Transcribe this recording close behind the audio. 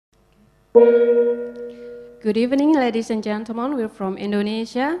Good evening, ladies and gentlemen. We're from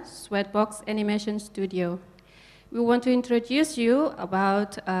Indonesia, Sweatbox Animation Studio. We want to introduce you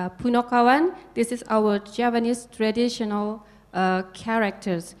about Punokawan. This is our Javanese traditional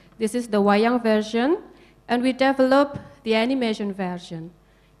characters. This is the wayang version, and we developed the animation version.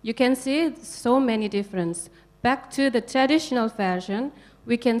 You can see so many differences. Back to the traditional version,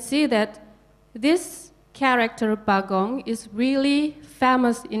 we can see that this character Bagong is really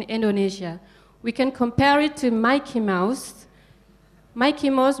famous in Indonesia. We can compare it to Mickey Mouse. Mickey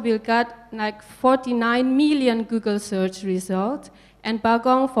Mouse will get like 49 million Google search results, and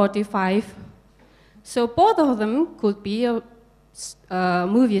Bagong 45. So both of them could be a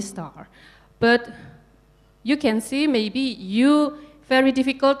movie star. But you can see maybe you very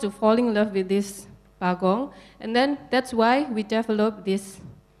difficult to fall in love with this Bagong, and then that's why we developed this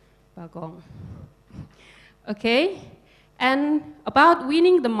Bagong. Okay, and about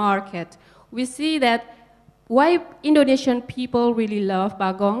winning the market, we see that why Indonesian people really love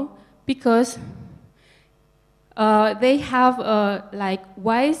Bagong, because they have like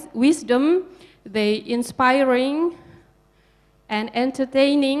wise wisdom, they inspiring and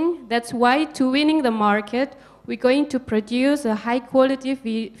entertaining. That's why to winning the market, we're going to produce a high quality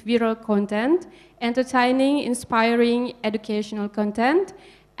viral content, entertaining, inspiring, educational content,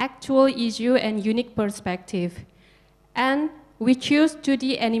 actual issue and unique perspective. And we choose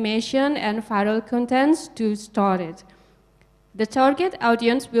 2D animation and viral contents to start it. The target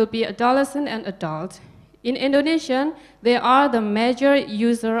audience will be adolescent and adult. In Indonesia, they are the major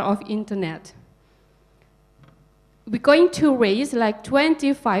user of internet. We're going to raise like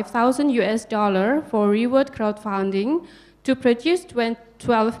 $25,000 for reward crowdfunding to produce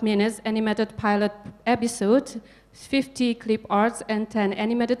 12 minutes animated pilot episode, 50 clip arts and 10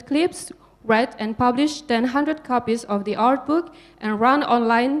 animated clips, write and publish 100 copies of the art book, and run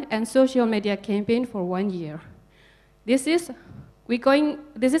online and social media campaign for 1 year. This is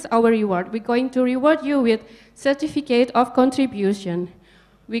our reward. We're going to reward you with certificate of contribution.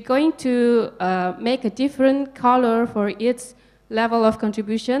 We're going to make a different color for each level of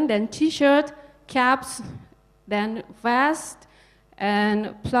contribution, then t-shirt, caps, then vest,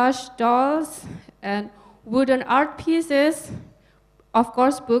 and plush dolls, and wooden art pieces, of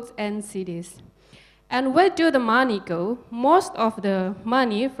course, books and CDs. And where do the money go? Most of the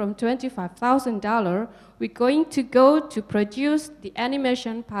money from $25,000, we're going to go to produce the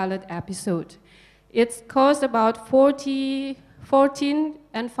animation pilot episode. It costs about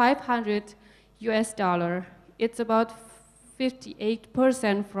 $14,500 US. It's about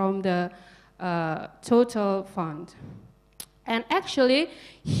 58% from the total fund. And actually,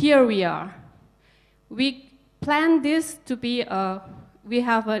 here we are. We plan this to be we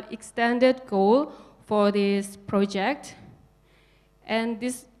have an extended goal for this project. And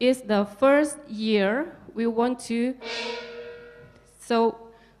this is the first year we want to, so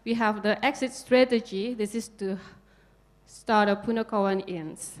we have the exit strategy. This is to start a Punokawan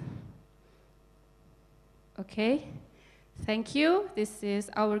Inns. Okay, thank you. This is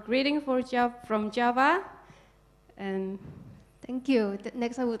our greeting from Java. And thank you.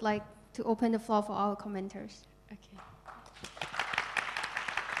 Next, I would like to open the floor for our commenters. Okay.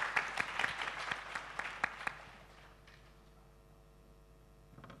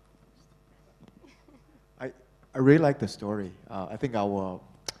 I really like the story. I think I'll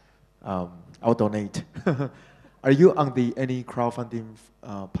donate. Are you on any crowdfunding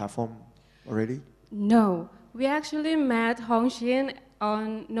platform already? No, we actually met Hong Xin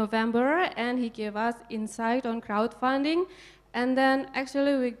on November, and he gave us insight on crowdfunding. And then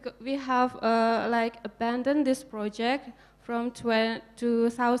actually we have like abandoned this project from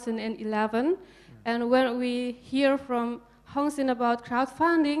 2011. And when we hear from Hong Xin about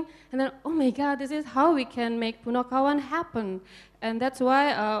crowdfunding, and then, oh my God, this is how we can make Punokawan happen. And that's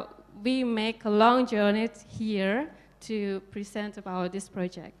why we make a long journey here to present about this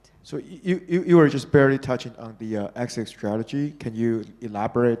project. So you were just barely touching on the exit strategy. Can you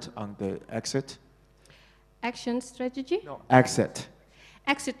elaborate on the exit? Action strategy? No, exit.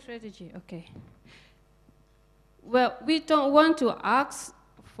 Exit strategy, okay. Well, we don't want to ask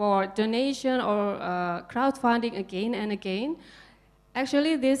for donation or crowdfunding again and again.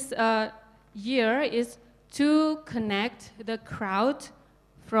 Actually, this year is to connect the crowd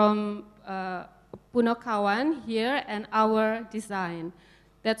from Punokawan here and our design.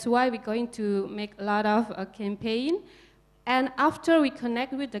 That's why we're going to make a lot of campaign. And after we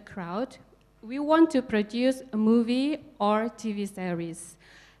connect with the crowd, we want to produce a movie or TV series.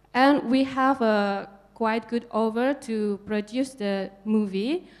 And we have a quite good offer to produce the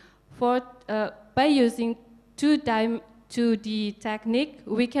movie by using 2D technique,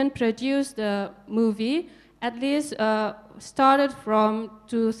 we can produce the movie at least started from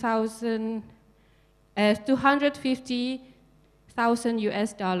 250,000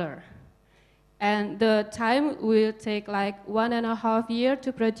 US dollar. And the time will take like 1.5 years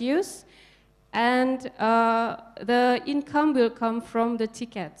to produce. And the income will come from the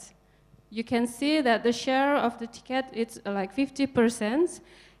tickets. You can see that the share of the ticket is like 50%.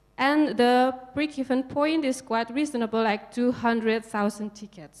 And the break-even point is quite reasonable, like 200,000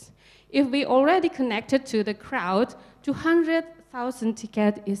 tickets. If we already connected to the crowd, 200,000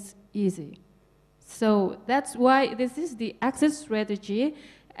 tickets is easy. So that's why this is the exit strategy.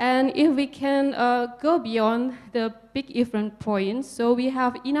 And if we can go beyond the big event point, so we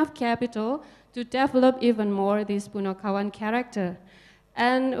have enough capital to develop even more this Punokawan character.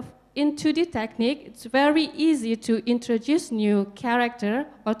 And in 2D technique, it's very easy to introduce new character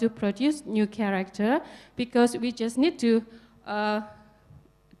or to produce new character because we just need to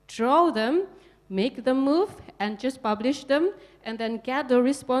draw them, make them move, and just publish them, and then get the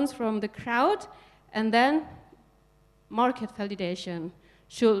response from the crowd, and then market validation.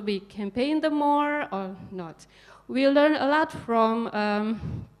 Should we campaign them more or not? We learn a lot from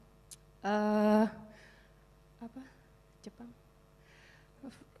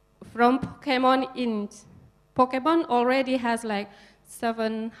Pokemon Int. Pokemon already has like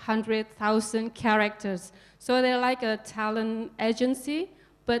 700,000 characters. So they're like a talent agency,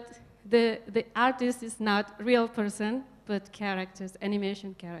 but the artist is not a real person, but characters,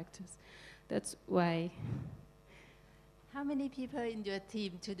 animation characters. That's why. How many people in your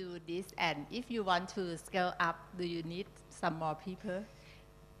team to do this? And if you want to scale up, do you need some more people?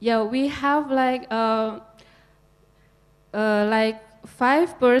 Yeah, we have like 5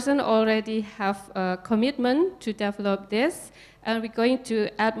 persons already have a commitment to develop this, and we're going to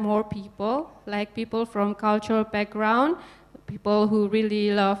add more people, like people from cultural background, people who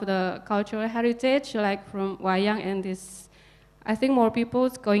really love the cultural heritage, like from Wayang and this. I think more people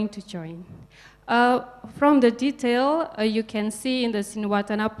is going to join. From the detail, you can see in the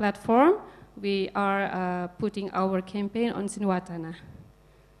Sinwatana platform, we are putting our campaign on Sinwatana.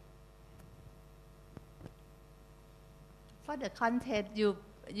 For the content, you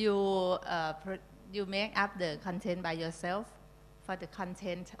make up the content by yourself for the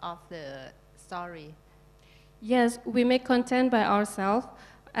content of the story? Yes, we make content by ourselves.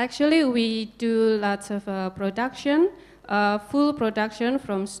 Actually, we do lots of production, full production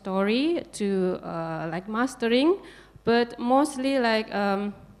from story to like mastering, but mostly like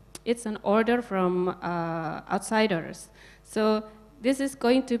it's an order from outsiders. So this is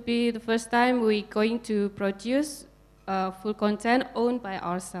going to be the first time we're going to produce full content owned by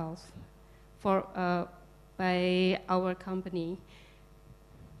ourselves, by our company.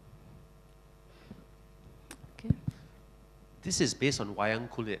 Okay. This is based on Wayang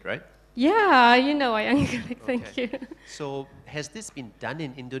Kulit, right? Yeah, you know Wayang Kulit, thank you. So has this been done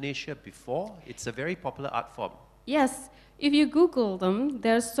in Indonesia before? It's a very popular art form. Yes, if you Google them,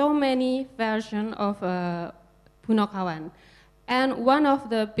 there's so many versions of Punokawan. And one of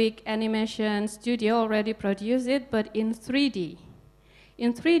the big animation studio already produced it, but in 3D.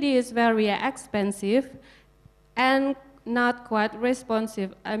 In 3D is very expensive and not quite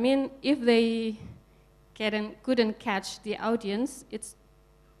responsive. I mean, if they couldn't catch the audience, it's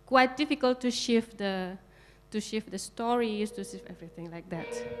quite difficult to shift the stories, to shift everything like that.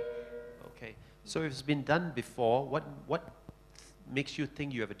 Okay, so if it's been done before, what makes you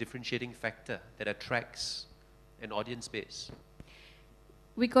think you have a differentiating factor that attracts an audience base?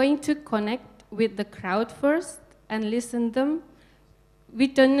 We're going to connect with the crowd first and listen them. We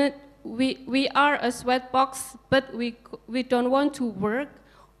are a sweatbox, but we don't want to work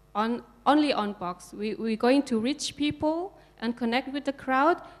only on box. We're going to reach people and connect with the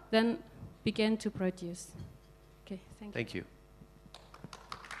crowd, then begin to produce. Okay, thank you. Thank you.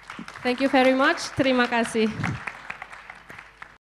 Thank you very much. Terima kasih.